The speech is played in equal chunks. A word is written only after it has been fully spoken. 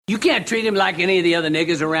You can't treat him like any of the other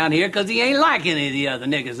niggas around here, because he ain't like any of the other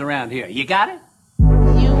niggas around here. You got it?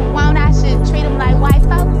 You want I should treat him like white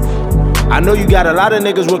folks? I know you got a lot of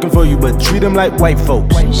niggas working for you, but treat them like white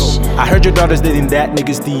folks. I heard your daughter's dating that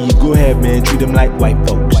nigga Steve. Go ahead, man, treat them like white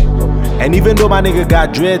folks. And even though my nigga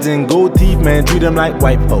got dreads and gold teeth, man, treat them like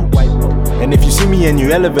white folks. And if you see me in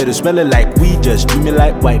your elevator smelling like weed, just treat me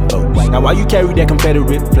like white folks. Now why you carry that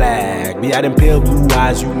Confederate flag? Be out in pale blue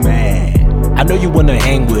eyes, you mad. I know you wanna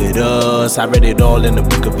hang with us, I read it all in the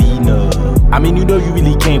book of Enoch. I mean, you know you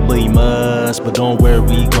really can't blame us, but don't worry,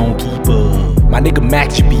 we gon' keep up. My nigga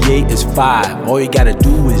Max GPA is 5, all you gotta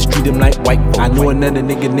do is treat him like white folk. I know another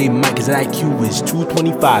nigga named Mike, his IQ is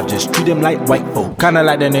 225, just treat him like white folk. Kinda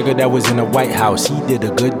like that nigga that was in the White House, he did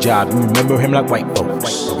a good job, you remember him like white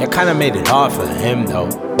folks. That kinda made it hard for him though,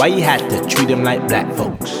 why you had to treat him like black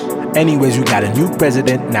folks? Anyways, we got a new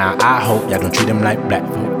president, now I hope y'all don't treat him like black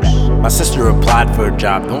folks. My sister applied for a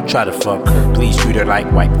job, don't try to fuck her, please treat her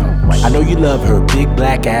like white folks. I know you love her big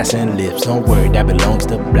black ass and lips, don't worry, that belongs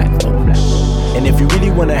to black folks. And if you really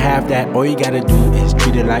wanna have that, all you gotta do is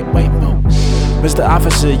treat her like white folks. Mr.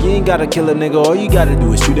 Officer, you ain't gotta kill a nigga, all you gotta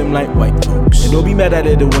do is treat him like white folks. And don't be mad at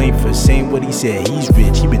Lil Wayne for saying what he said, he's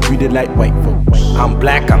rich, he been treated like white folks. I'm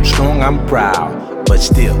black, I'm strong, I'm proud, but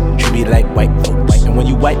still, treat me like white folks. And when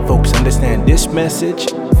you white folks understand this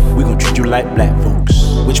message, we gon' treat you like black folks.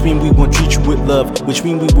 Which mean we gon' treat you with love, which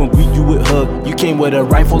mean we gon' greet you with hug. You came with a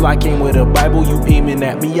rifle, I came with a Bible, you aiming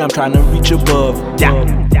at me, I'm trying to reach above. Yeah.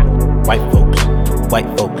 White folks, white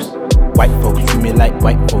folks, white folks, treat me like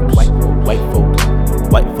white folks. White folks,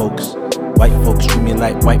 white folks, white folks, treat me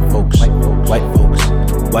like white folks. White folks,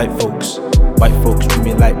 white folks, white folks, treat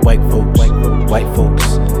me like white folks. White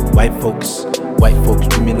folks, white folks, white folks,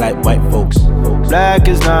 treat me like white folks. Black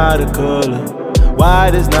is not a color,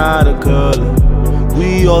 white is not a color.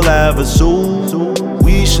 We all have a soul,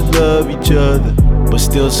 we should love each other. But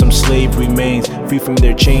still some slave remains, free from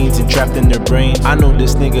their chains and trapped in their brains. I know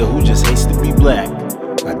this nigga who just hates to be black.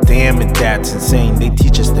 God damn it, that's insane. They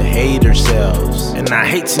teach us to hate ourselves, and I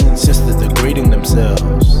hate seeing sisters degrading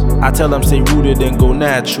themselves. I tell them stay rooted and go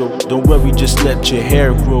natural. Don't worry, just let your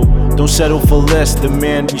hair grow. Don't settle for less,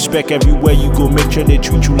 demand respect everywhere you go. Make sure they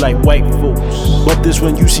treat you like white folks. But this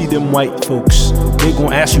when you see them white folks, they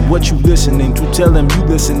gon' ask you what you listening to. Tell them you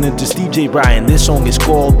listening to Steve J. Bryan. This song is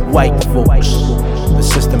called White Folks. The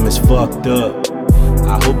system is fucked up,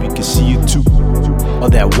 I hope you can see it too. All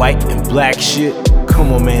that white and black shit,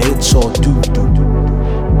 come on man, it's all doo.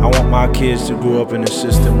 I want my kids to grow up in a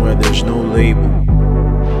system where there's no label.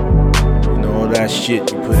 You know, all that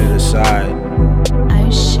shit, you put it aside.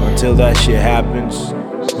 Until that shit happens,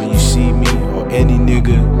 when you see me or any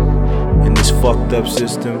nigga in this fucked up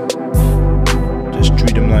system, just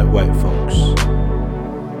treat them like white folks.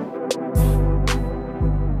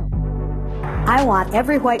 I want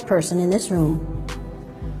every white person in this room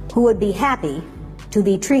who would be happy to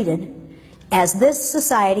be treated as this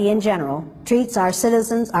society in general treats our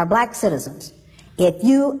citizens, our black citizens. If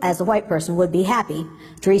you, as a white person, would be happy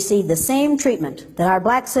to receive the same treatment that our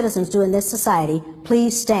black citizens do in this society,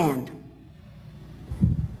 please stand.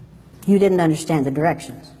 You didn't understand the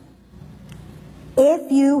directions.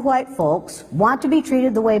 If you white folks want to be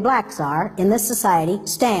treated the way blacks are in this society,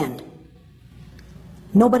 stand.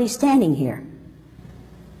 Nobody's standing here.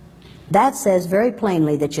 That says very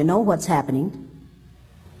plainly that you know what's happening.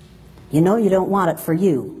 You know you don't want it for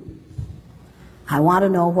you. I want to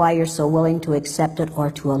know why you're so willing to accept it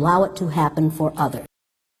or to allow it to happen for others.